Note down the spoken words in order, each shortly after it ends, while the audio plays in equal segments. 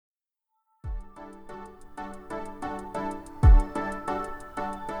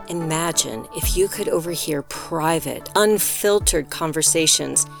Imagine if you could overhear private, unfiltered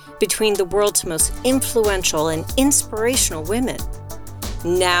conversations between the world's most influential and inspirational women.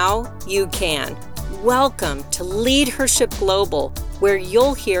 Now you can. Welcome to Leadership Global, where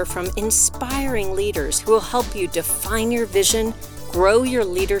you'll hear from inspiring leaders who will help you define your vision, grow your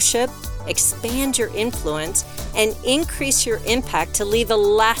leadership, expand your influence, and increase your impact to leave a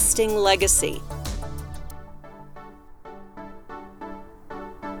lasting legacy.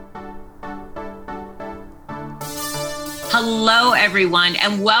 Hello, everyone,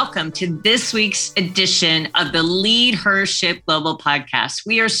 and welcome to this week's edition of the Leadership Global podcast.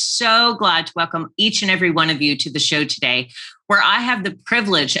 We are so glad to welcome each and every one of you to the show today, where I have the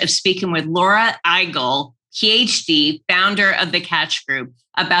privilege of speaking with Laura Eigel, PhD, founder of the Catch Group,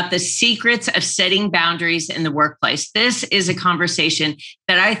 about the secrets of setting boundaries in the workplace. This is a conversation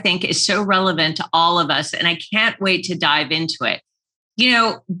that I think is so relevant to all of us, and I can't wait to dive into it. You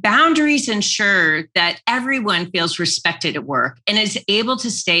know, boundaries ensure that everyone feels respected at work and is able to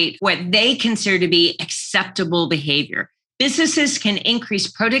state what they consider to be acceptable behavior. Businesses can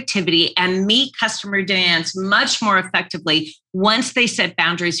increase productivity and meet customer demands much more effectively once they set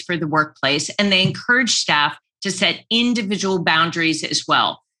boundaries for the workplace, and they encourage staff to set individual boundaries as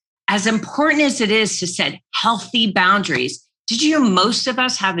well. As important as it is to set healthy boundaries, did you know most of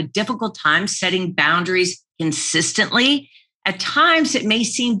us have a difficult time setting boundaries consistently? At times, it may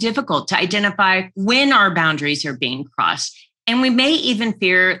seem difficult to identify when our boundaries are being crossed, and we may even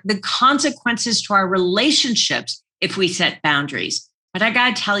fear the consequences to our relationships if we set boundaries. But I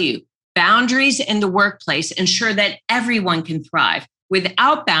got to tell you, boundaries in the workplace ensure that everyone can thrive.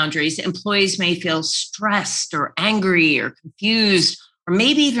 Without boundaries, employees may feel stressed or angry or confused or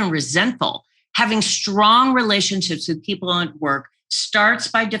maybe even resentful. Having strong relationships with people at work starts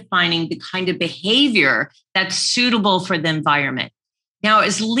by defining the kind of behavior that's suitable for the environment. Now,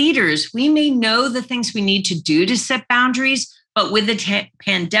 as leaders, we may know the things we need to do to set boundaries, but with the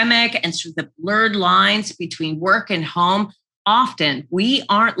pandemic and sort of the blurred lines between work and home, often we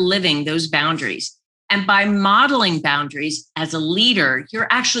aren't living those boundaries. And by modeling boundaries as a leader, you're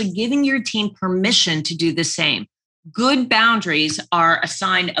actually giving your team permission to do the same. Good boundaries are a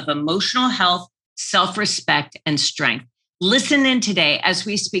sign of emotional health, self-respect, and strength. Listen in today as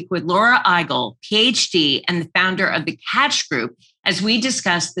we speak with Laura Eigel, PhD, and the founder of the Catch Group, as we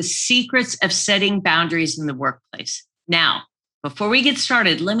discuss the secrets of setting boundaries in the workplace. Now, before we get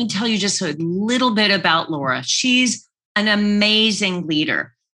started, let me tell you just a little bit about Laura. She's an amazing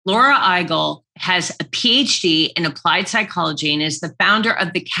leader. Laura Eigel has a PhD in applied psychology and is the founder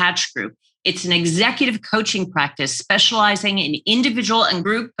of the Catch Group. It's an executive coaching practice specializing in individual and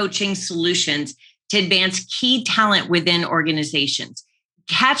group coaching solutions to advance key talent within organizations.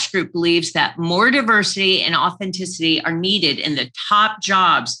 Catch Group believes that more diversity and authenticity are needed in the top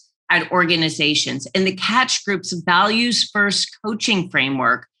jobs at organizations. And the Catch Group's values-first coaching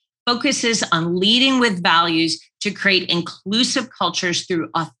framework focuses on leading with values to create inclusive cultures through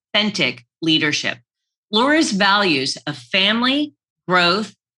authentic leadership. Laura's values of family,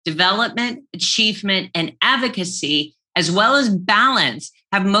 growth, development, achievement, and advocacy, as well as balance,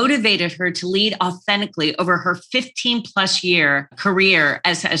 have motivated her to lead authentically over her 15 plus year career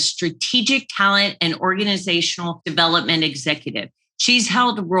as a strategic talent and organizational development executive. She's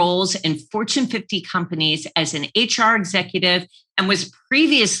held roles in Fortune 50 companies as an HR executive and was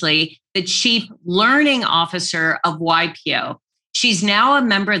previously the chief learning officer of YPO. She's now a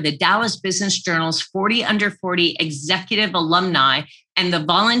member of the Dallas Business Journal's 40 Under 40 Executive Alumni and the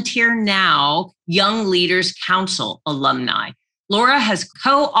Volunteer Now Young Leaders Council alumni. Laura has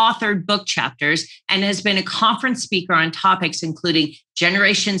co-authored book chapters and has been a conference speaker on topics including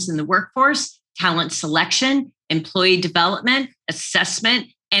generations in the workforce, talent selection, employee development, assessment,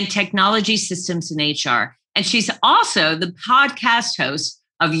 and technology systems in HR. And she's also the podcast host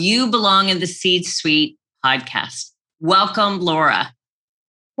of You Belong in the C-Suite podcast. Welcome, Laura.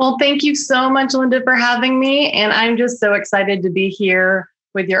 Well, thank you so much, Linda, for having me. And I'm just so excited to be here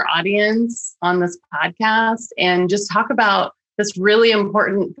with your audience on this podcast and just talk about this really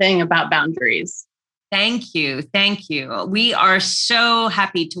important thing about boundaries. Thank you. Thank you. We are so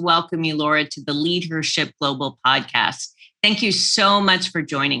happy to welcome you, Laura, to the Leadership Global podcast. Thank you so much for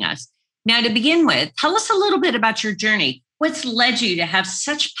joining us. Now, to begin with, tell us a little bit about your journey. What's led you to have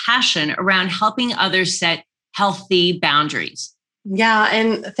such passion around helping others set healthy boundaries? Yeah,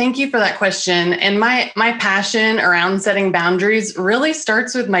 and thank you for that question. And my passion around setting boundaries really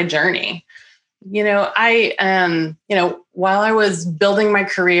starts with my journey. While I was building my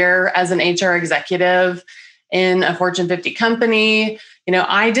career as an HR executive in a Fortune 50 company,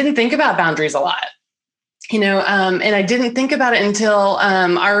 I didn't think about boundaries a lot. And I didn't think about it until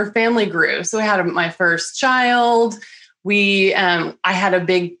our family grew. So I had my first child. I had a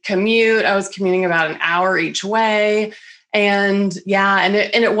big commute. I was commuting about an hour each way. And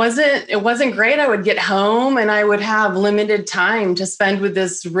it wasn't great. I would get home and I would have limited time to spend with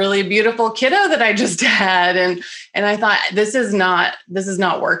this really beautiful kiddo that I just had. And I thought, this is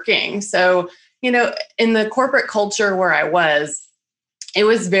not working. So, in the corporate culture where I was, it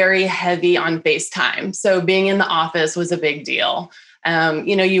was very heavy on FaceTime. So being in the office was a big deal.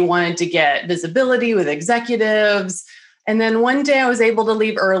 You wanted to get visibility with executives. And then one day I was able to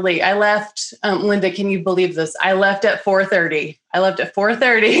leave early. I left, Linda, can you believe this? I left at 4:30.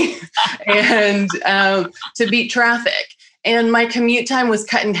 And to beat traffic. And my commute time was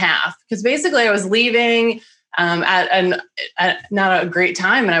cut in half because basically I was leaving at not a great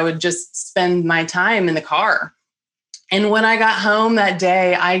time. And I would just spend my time in the car. And when I got home that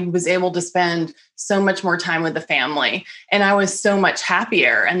day, I was able to spend so much more time with the family and I was so much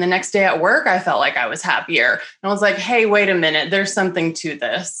happier. And the next day at work, I felt like I was happier. And I was like, hey, wait a minute, there's something to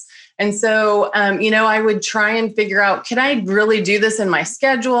this. And so, I would try and figure out, can I really do this in my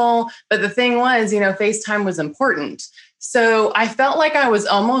schedule? But the thing was, FaceTime was important. So I felt like I was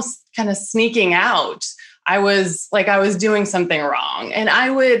almost kind of sneaking out. I was doing something wrong. And I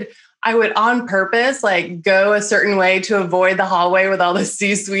would on purpose, go a certain way to avoid the hallway with all the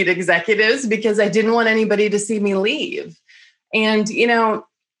C-suite executives because I didn't want anybody to see me leave. And,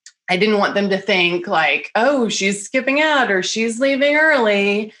 I didn't want them to think oh, she's skipping out or she's leaving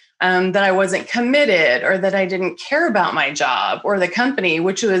early, that I wasn't committed or that I didn't care about my job or the company,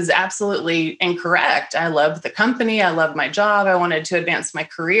 which was absolutely incorrect. I loved the company. I loved my job. I wanted to advance my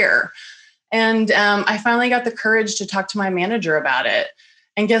career. And I finally got the courage to talk to my manager about it.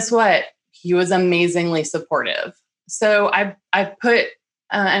 And guess what? He was amazingly supportive. So I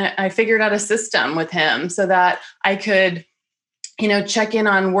figured out a system with him so that I could, check in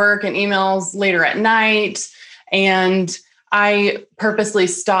on work and emails later at night. And I purposely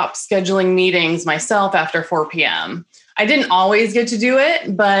stopped scheduling meetings myself after 4 p.m. I didn't always get to do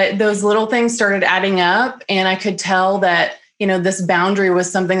it, but those little things started adding up. And I could tell that, this boundary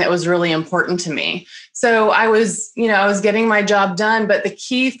was something that was really important to me. So I was getting my job done, but the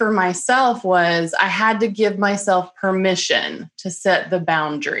key for myself was I had to give myself permission to set the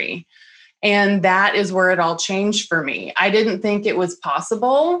boundary. And that is where it all changed for me. I didn't think it was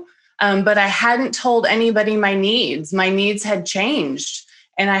possible, but I hadn't told anybody my needs. My needs had changed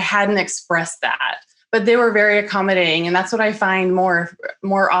and I hadn't expressed that. But they were very accommodating. And that's what I find more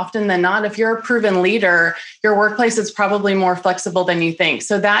often than not. If you're a proven leader, your workplace is probably more flexible than you think.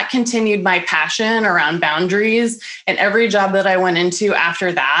 So that continued my passion around boundaries. And every job that I went into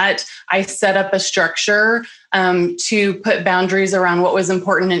after that, I set up a structure to put boundaries around what was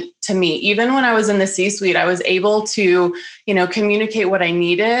important to me. Even when I was in the C-suite, I was able to, communicate what I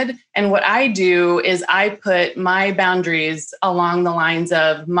needed. And what I do is I put my boundaries along the lines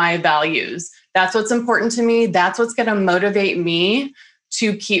of my values. That's what's important to me. That's what's going to motivate me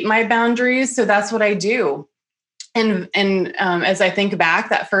to keep my boundaries. So that's what I do. And as I think back,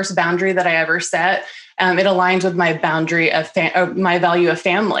 that first boundary that I ever set, it aligns with my boundary of my value of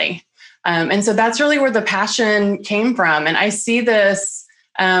family. And so that's really where the passion came from. And I see this,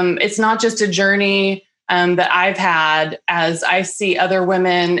 it's not just a journey that I've had as I see other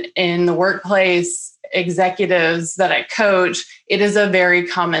women in the workplace, executives that I coach. It is a very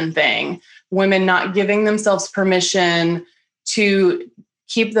common thing. Women not giving themselves permission to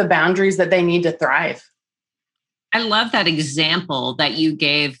keep the boundaries that they need to thrive. I love that example that you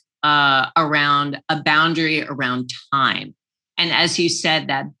gave around a boundary around time. And as you said,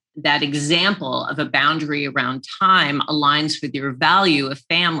 that example of a boundary around time aligns with your value of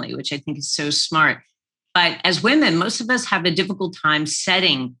family, which I think is so smart. But as women, most of us have a difficult time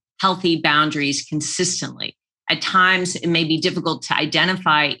setting healthy boundaries consistently. At times, it may be difficult to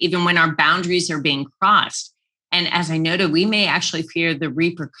identify even when our boundaries are being crossed. And as I noted, we may actually fear the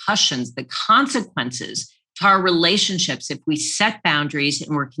repercussions, the consequences to our relationships if we set boundaries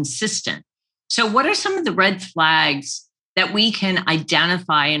and we're consistent. So what are some of the red flags that we can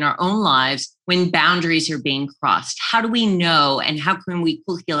identify in our own lives when boundaries are being crossed? How do we know and how can we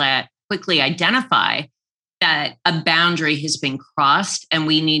quickly identify that a boundary has been crossed and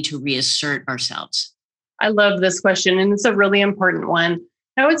we need to reassert ourselves? I love this question, and it's a really important one.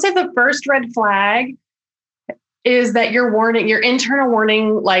 I would say the first red flag is that your internal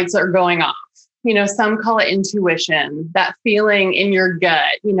warning lights are going off. Some call it intuition, that feeling in your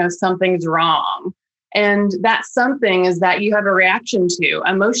gut, something's wrong. And that something is that you have a reaction to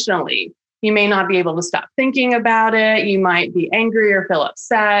emotionally. You may not be able to stop thinking about it. You might be angry or feel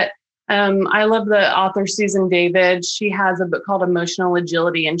upset. I love the author Susan David. She has a book called Emotional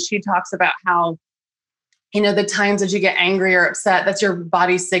Agility, and she talks about how, the times that you get angry or upset, that's your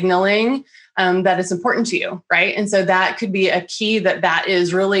body signaling that it's important to you, right? And so that could be a key that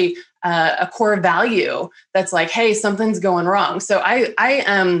is really a core value that's like, hey, something's going wrong. So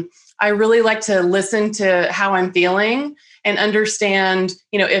I really like to listen to how I'm feeling and understand,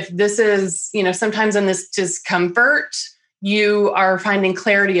 if this is, sometimes in this discomfort, you are finding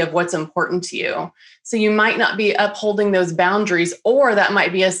clarity of what's important to you. So you might not be upholding those boundaries, or that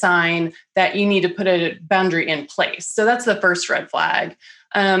might be a sign that you need to put a boundary in place. So that's the first red flag.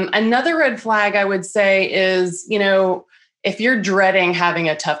 Another red flag I would say is, if you're dreading having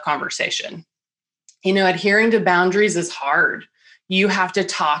a tough conversation, adhering to boundaries is hard. You have to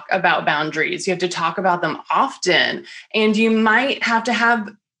talk about boundaries. You have to talk about them often. And you might have to have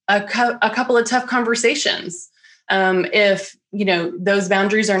a couple of tough conversations if, those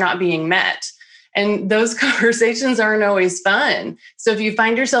boundaries are not being met. And those conversations aren't always fun. So if you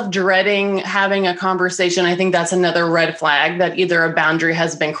find yourself dreading having a conversation, I think that's another red flag that either a boundary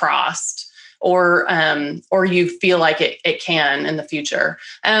has been crossed or you feel like it can in the future.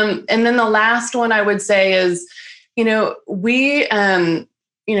 And then the last one I would say is,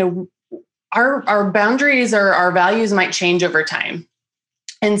 our boundaries or our values might change over time.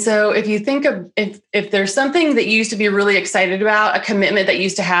 And so if you think of, if there's something that you used to be really excited about, a commitment that you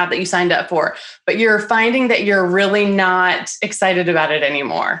used to have that you signed up for, but you're finding that you're really not excited about it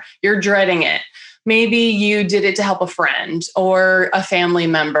anymore, you're dreading it. Maybe you did it to help a friend or a family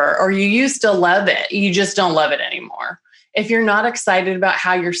member, or you used to love it. You just don't love it anymore. If you're not excited about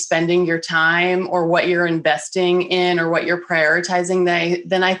how you're spending your time or what you're investing in or what you're prioritizing,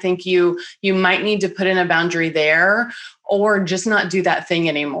 then I think you might need to put in a boundary there or just not do that thing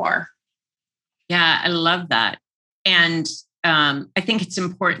anymore. Yeah, I love that. And I think it's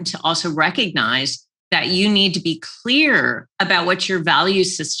important to also recognize that you need to be clear about what your value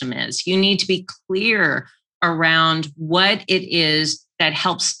system is. You need to be clear around what it is that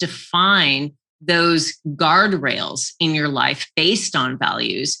helps define those guardrails in your life based on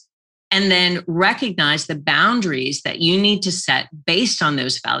values, and then recognize the boundaries that you need to set based on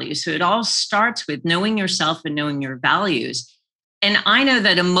those values. So it all starts with knowing yourself and knowing your values. And I know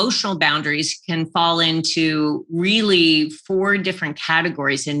that emotional boundaries can fall into really 4 different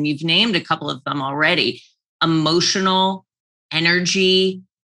categories, and you've named a couple of them already: emotional, energy,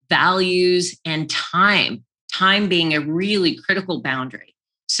 values, and time. Time being a really critical boundary.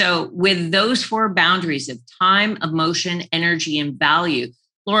 So with those 4 boundaries of time, emotion, energy, and value,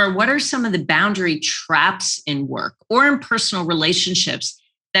 Laura, what are some of the boundary traps in work or in personal relationships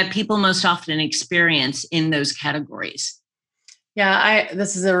that people most often experience in those categories? Yeah,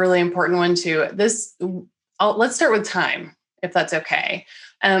 this is a really important one too. Let's start with time, if that's okay.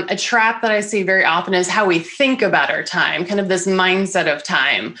 A trap that I see very often is how we think about our time, kind of this mindset of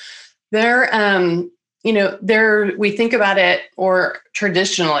time. We think about it, or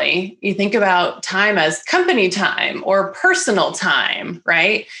traditionally, you think about time as company time or personal time,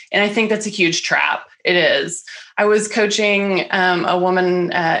 right? And I think that's a huge trap. It is. I was coaching a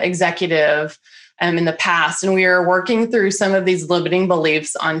woman executive in the past, and we were working through some of these limiting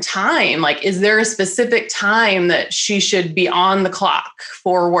beliefs on time. Like, is there a specific time that she should be on the clock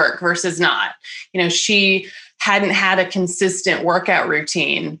for work versus not? She hadn't had a consistent workout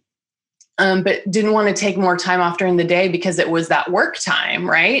routine. But didn't want to take more time off during the day because it was that work time,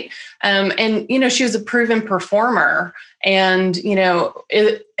 right? And she was a proven performer, and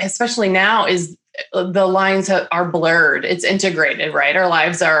especially now is the lines are blurred. It's integrated, right? Our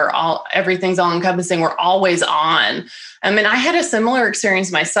lives everything's all encompassing. We're always on. And I had a similar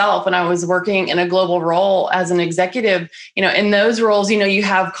experience myself when I was working in a global role as an executive. In those roles, you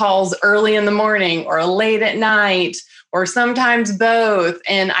have calls early in the morning or late at night, or sometimes both.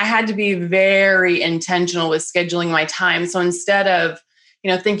 And I had to be very intentional with scheduling my time. So instead of,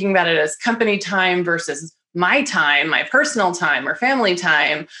 thinking about it as company time versus my time, my personal time or family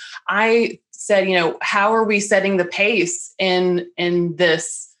time, I said, how are we setting the pace in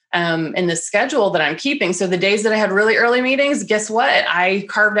this schedule that I'm keeping? So the days that I had really early meetings, guess what? I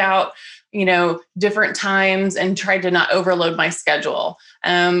carved out different times and tried to not overload my schedule.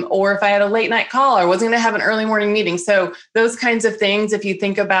 Or if I had a late night call, I wasn't going to have an early morning meeting. So those kinds of things, if you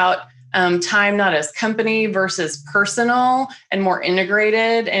think about time not as company versus personal and more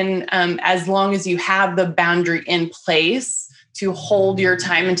integrated, and as long as you have the boundary in place to hold your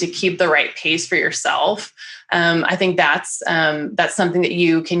time and to keep the right pace for yourself, I think that's something that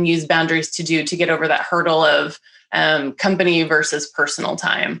you can use boundaries to do to get over that hurdle of company versus personal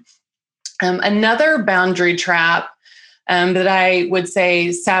time. Another boundary trap that I would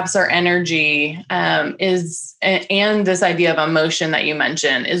say saps our energy is, and this idea of emotion that you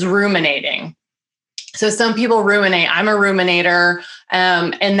mentioned, is ruminating. So some people ruminate. I'm a ruminator.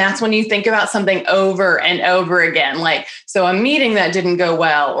 And that's when you think about something over and over again. Like, so a meeting that didn't go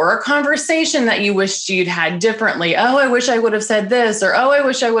well, or a conversation that you wished you'd had differently. Oh, I wish I would have said this, or, oh, I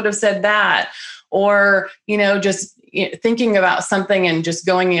wish I would have said that. Or, just thinking about something and just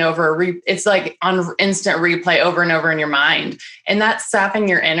going over, it's like on instant replay over and over in your mind. And that's sapping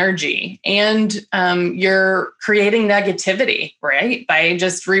your energy, and you're creating negativity, right? By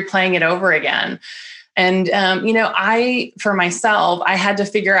just replaying it over again. And, for myself, I had to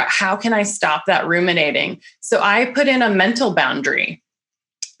figure out, how can I stop that ruminating? So I put in a mental boundary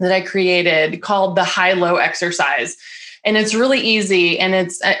that I created called the high-low exercise. And it's really easy. And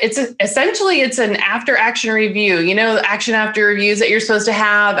it's essentially an after action review, action after reviews that you're supposed to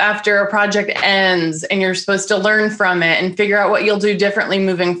have after a project ends, and you're supposed to learn from it and figure out what you'll do differently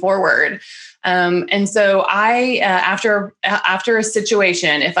moving forward. And so I, after a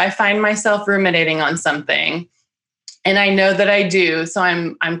situation, if I find myself ruminating on something, and I know that I do, so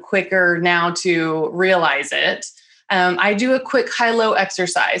I'm quicker now to realize it. I do a quick high-low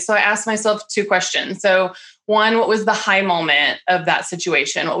exercise. So I ask myself 2 questions. So one, what was the high moment of that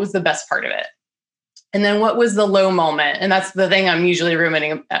situation? What was the best part of it? And then what was the low moment? And that's the thing I'm usually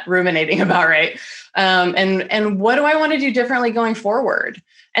ruminating about, right? And what do I want to do differently going forward?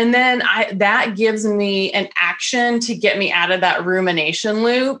 And then that gives me an action to get me out of that rumination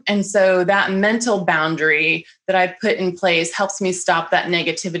loop. And so that mental boundary that I put in place helps me stop that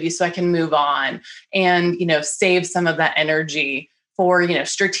negativity so I can move on and, save some of that energy for,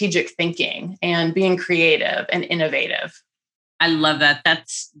 strategic thinking and being creative and innovative. I love that.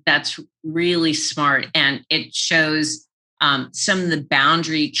 That's really smart. And it shows some of the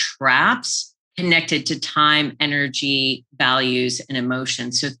boundary traps connected to time, energy, values, and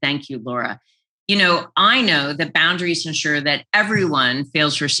emotions. So thank you, Laura. I know that boundaries ensure that everyone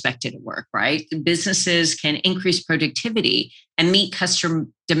feels respected at work, right? Businesses can increase productivity and meet customer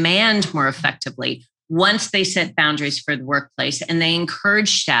demand more effectively once they set boundaries for the workplace, and they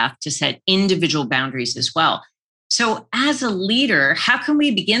encourage staff to set individual boundaries as well. So as a leader, how can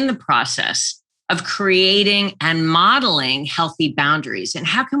we begin the process of creating and modeling healthy boundaries? And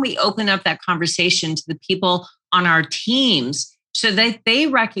how can we open up that conversation to the people on our teams so that they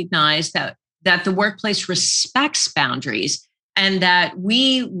recognize that the workplace respects boundaries, and that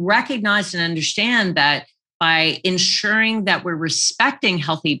we recognize and understand that by ensuring that we're respecting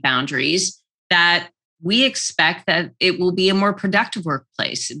healthy boundaries, that we expect that it will be a more productive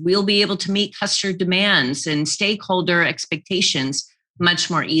workplace. We'll be able to meet customer demands and stakeholder expectations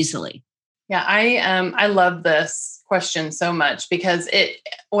much more easily. Yeah, I love this question so much, because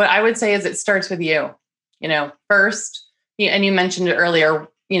what I would say is it starts with you. First, and you mentioned it earlier,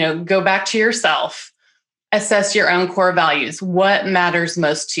 go back to yourself, assess your own core values. What matters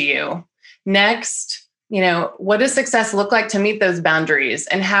most to you? Next, what does success look like to meet those boundaries,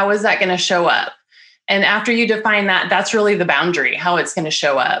 and how is that going to show up? And after you define that, that's really the boundary, how it's going to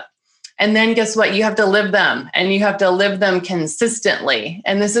show up. And then guess what? You have to live them, and you have to live them consistently.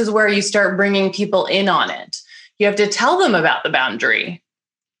 And this is where you start bringing people in on it. You have to tell them about the boundary.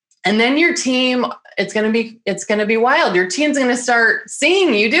 And then your team, it's going to be wild. Your team's going to start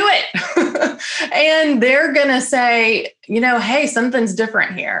seeing you do it. And they're going to say, hey, something's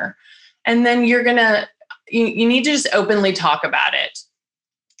different here. And then you need to just openly talk about it.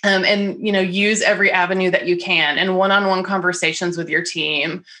 And use every avenue that you can, and one-on-one conversations with your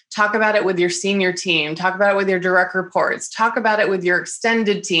team. Talk about it with your senior team. Talk about it with your direct reports. Talk about it with your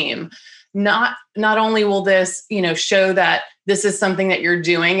extended team. Not only will this, show that this is something that you're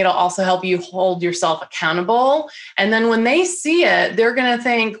doing, it'll also help you hold yourself accountable. And then when they see it, they're going to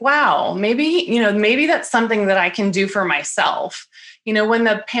think, wow, maybe that's something that I can do for myself. When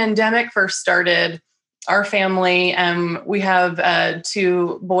the pandemic first started, our family, we have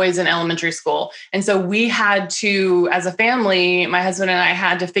 2 boys in elementary school. And so we had to, as a family, my husband and I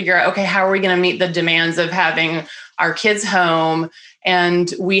had to figure out, okay, how are we going to meet the demands of having our kids home?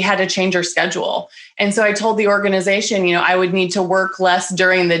 And we had to change our schedule. And so I told the organization, I would need to work less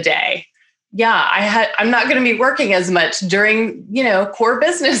during the day. Yeah, I'm not going to be working as much during, core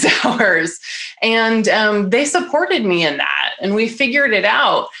business hours. And they supported me in that, and we figured it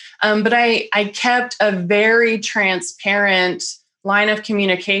out. But I kept a very transparent line of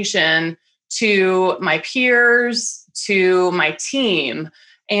communication to my peers, to my team.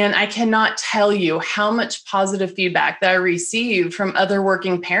 And I cannot tell you how much positive feedback that I received from other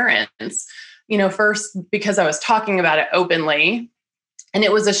working parents. First, because I was talking about it openly. And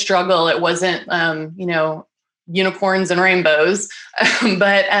it was a struggle. It wasn't, unicorns and rainbows,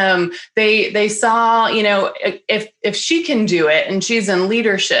 but they saw, if she can do it and she's in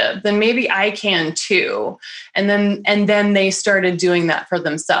leadership, then maybe I can too. And then they started doing that for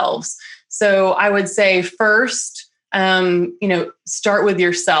themselves. So I would say first, start with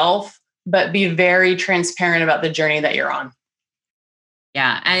yourself, but be very transparent about the journey that you're on.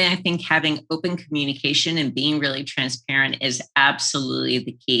 Yeah, I think having open communication and being really transparent is absolutely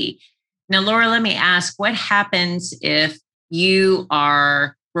the key. Now, Laura, let me ask, what happens if you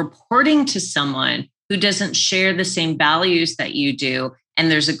are reporting to someone who doesn't share the same values that you do, and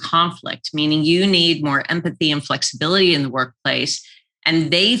there's a conflict, meaning you need more empathy and flexibility in the workplace,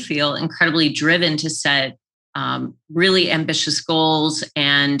 and they feel incredibly driven to set really ambitious goals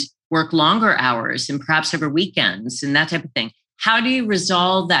and work longer hours and perhaps over weekends and that type of thing? How do you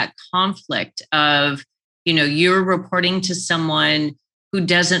resolve that conflict of, you're reporting to someone who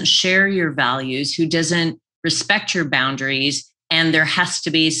doesn't share your values, who doesn't respect your boundaries, and there has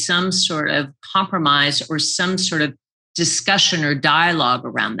to be some sort of compromise or some sort of discussion or dialogue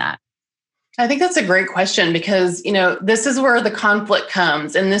around that? I think that's a great question because, this is where the conflict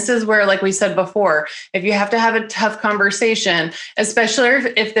comes. And this is where, like we said before, if you have to have a tough conversation,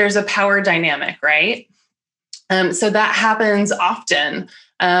 especially if there's a power dynamic, right? So that happens often,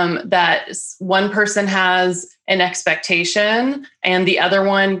 that one person has an expectation and the other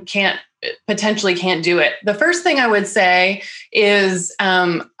one potentially can't do it. The first thing I would say is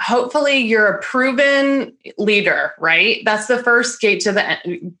hopefully you're a proven leader, right? That's the first gate to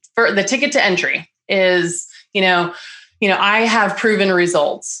the ticket to entry is, I have proven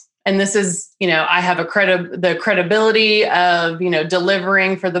results. And this is, I have the credibility of,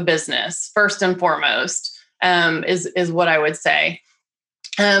 delivering for the business first and foremost. Is what I would say.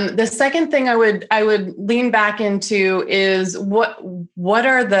 The second thing I would lean back into is what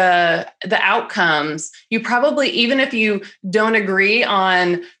are the outcomes? You probably, even if you don't agree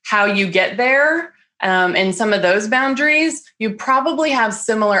on how you get there, and some of those boundaries, you probably have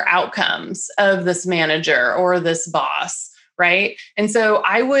similar outcomes of this manager or this boss. Right. And so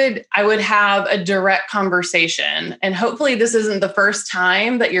I would have a direct conversation, and hopefully this isn't the first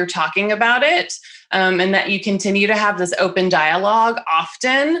time that you're talking about it. And that you continue to have this open dialogue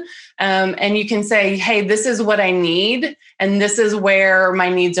often. And you can say, hey, this is what I need. And this is where my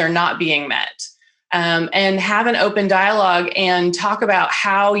needs are not being met. And have an open dialogue and talk about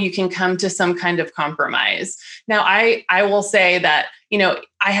how you can come to some kind of compromise. Now, I will say that,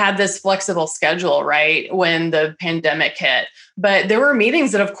 I had this flexible schedule, right, when the pandemic hit. But there were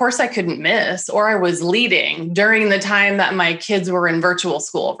meetings that, of course, I couldn't miss, or I was leading during the time that my kids were in virtual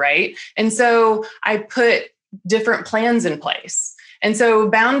school, right? And so I put different plans in place. And so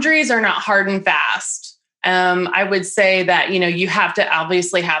boundaries are not hard and fast. I would say that, you have to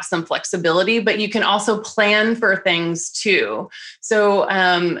obviously have some flexibility, but you can also plan for things too. So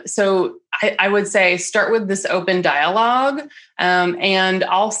I would say start with this open dialogue, and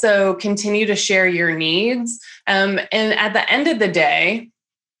also continue to share your needs. And at the end of the day,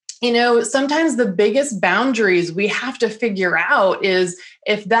 sometimes the biggest boundaries we have to figure out is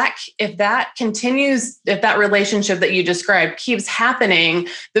if that continues, if that relationship that you described keeps happening,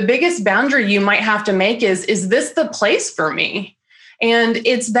 the biggest boundary you might have to make is this the place for me? And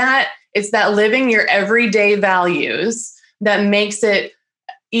it's that living your everyday values that makes it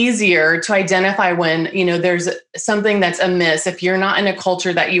easier to identify when, there's something that's amiss, if you're not in a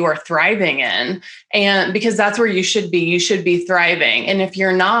culture that you are thriving in, and because that's where you should be thriving. And if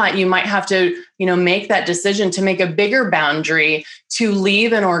you're not, you might have to, make that decision to make a bigger boundary to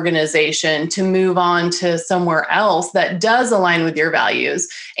leave an organization, to move on to somewhere else that does align with your values.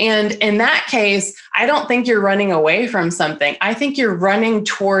 And in that case, I don't think you're running away from something. I think you're running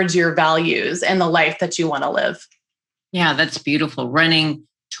towards your values and the life that you want to live. Yeah, that's beautiful. Running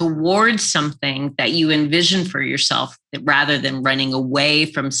towards something that you envision for yourself rather than running away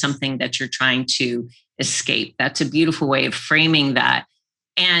from something that you're trying to escape. That's a beautiful way of framing that.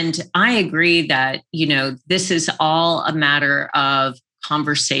 And I agree that, this is all a matter of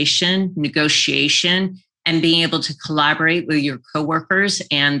conversation, negotiation, and being able to collaborate with your coworkers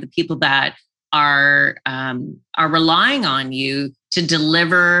and the people that are relying on you to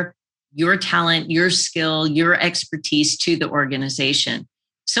deliver your talent, your skill, your expertise to the organization.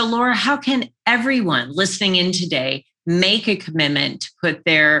 So, Laura, how can everyone listening in today make a commitment to put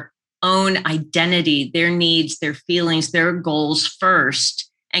their own identity, their needs, their feelings, their goals first,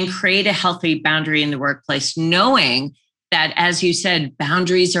 and create a healthy boundary in the workplace, knowing that, as you said,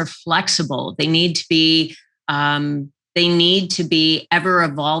 boundaries are flexible. They need to be ever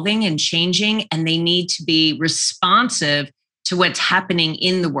evolving and changing, and they need to be responsive to what's happening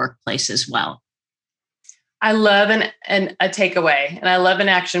in the workplace as well? I love a takeaway, and I love an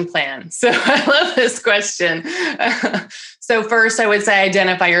action plan. So I love this question. So first, I would say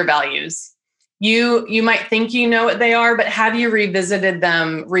identify your values. You might think you know what they are, but have you revisited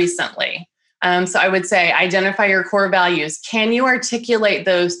them recently? So I would say identify your core values. Can you articulate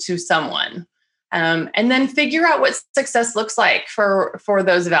those to someone? And then figure out what success looks like for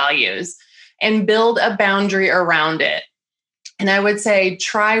those values and build a boundary around it. And I would say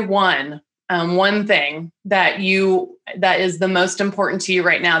try one thing that is the most important to you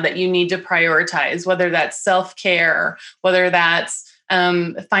right now that you need to prioritize, whether that's self-care, whether that's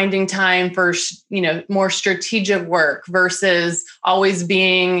finding time for, more strategic work versus always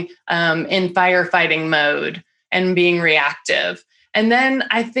being in firefighting mode and being reactive. And then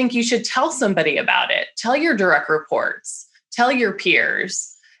I think you should tell somebody about it. Tell your direct reports, tell your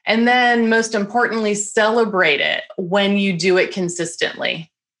peers, and then most importantly, celebrate it when you do it consistently.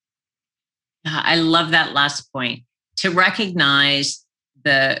 I love that last point, to recognize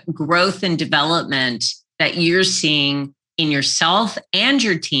the growth and development that you're seeing in yourself and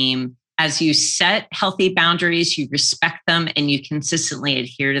your team as you set healthy boundaries, you respect them, and you consistently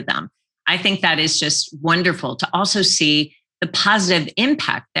adhere to them. I think that is just wonderful to also see the positive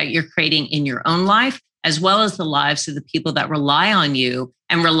impact that you're creating in your own life, as well as the lives of the people that rely on you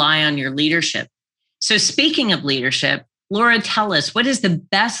and rely on your leadership. So speaking of leadership, Laura, tell us, what is the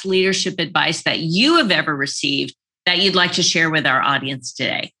best leadership advice that you have ever received that you'd like to share with our audience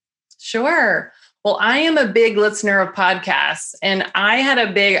today? Sure. Well, I am a big listener of podcasts, and I had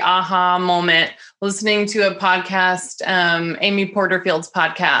a big aha moment listening to a podcast, Amy Porterfield's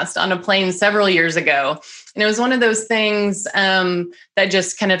podcast, on a plane several years ago. And it was one of those things that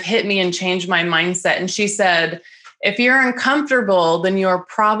just kind of hit me and changed my mindset. And she said, if you're uncomfortable, then you're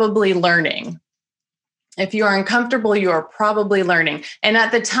probably learning. If you are uncomfortable, you are probably learning. And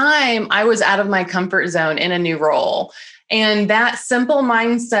at the time, I was out of my comfort zone in a new role. And that simple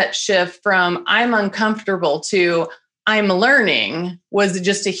mindset shift from I'm uncomfortable to I'm learning was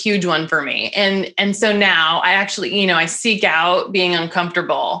just a huge one for me. And so now I actually, I seek out being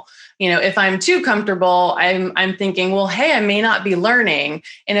uncomfortable. If I'm too comfortable, I'm thinking, well, hey, I may not be learning.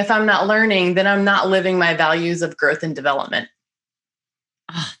 And if I'm not learning, then I'm not living my values of growth and development.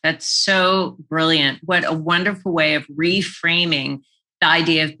 Oh, that's so brilliant. What a wonderful way of reframing the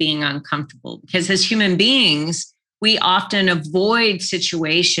idea of being uncomfortable. Because as human beings, we often avoid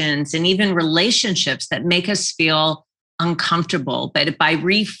situations and even relationships that make us feel uncomfortable. But by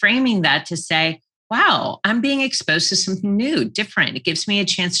reframing that to say, wow, I'm being exposed to something new, different. It gives me a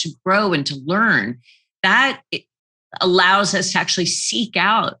chance to grow and to learn. That allows us to actually seek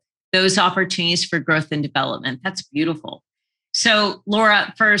out those opportunities for growth and development. That's beautiful. So,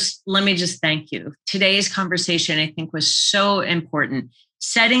 Laura, first, let me just thank you. Today's conversation, I think, was so important.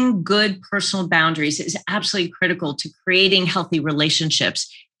 Setting good personal boundaries is absolutely critical to creating healthy relationships,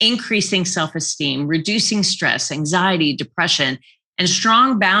 increasing self-esteem, reducing stress, anxiety, depression, and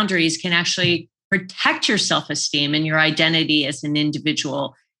strong boundaries can actually protect your self-esteem and your identity as an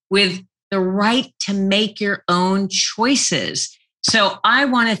individual with the right to make your own choices. So I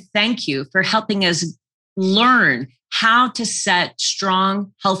want to thank you for helping us learn how to set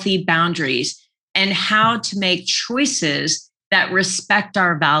strong, healthy boundaries and how to make choices that respect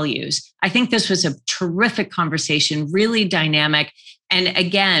our values. I think this was a terrific conversation, really dynamic. And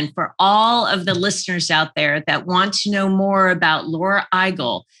again, for all of the listeners out there that want to know more about Laura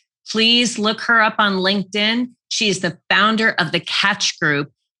Eigel, please look her up on LinkedIn. She is the founder of the Catch Group.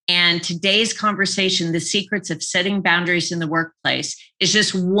 And today's conversation, The Secrets of Setting Boundaries in the Workplace, is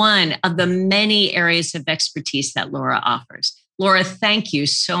just one of the many areas of expertise that Laura offers. Laura, thank you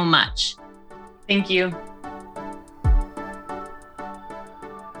so much. Thank you.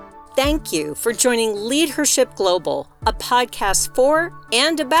 Thank you for joining Leadership Global, a podcast for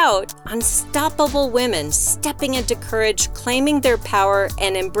and about unstoppable women stepping into courage, claiming their power,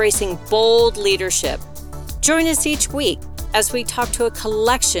 and embracing bold leadership. Join us each week as we talk to a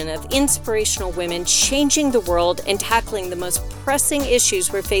collection of inspirational women changing the world and tackling the most pressing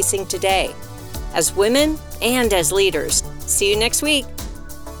issues we're facing today, as women and as leaders. See you next week.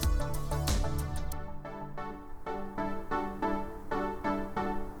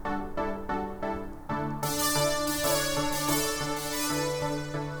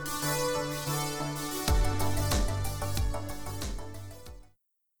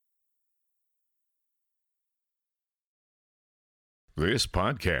 This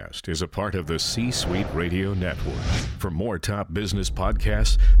podcast is a part of the C-Suite Radio Network. For more top business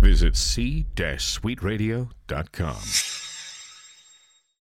podcasts, visit c-suiteradio.com.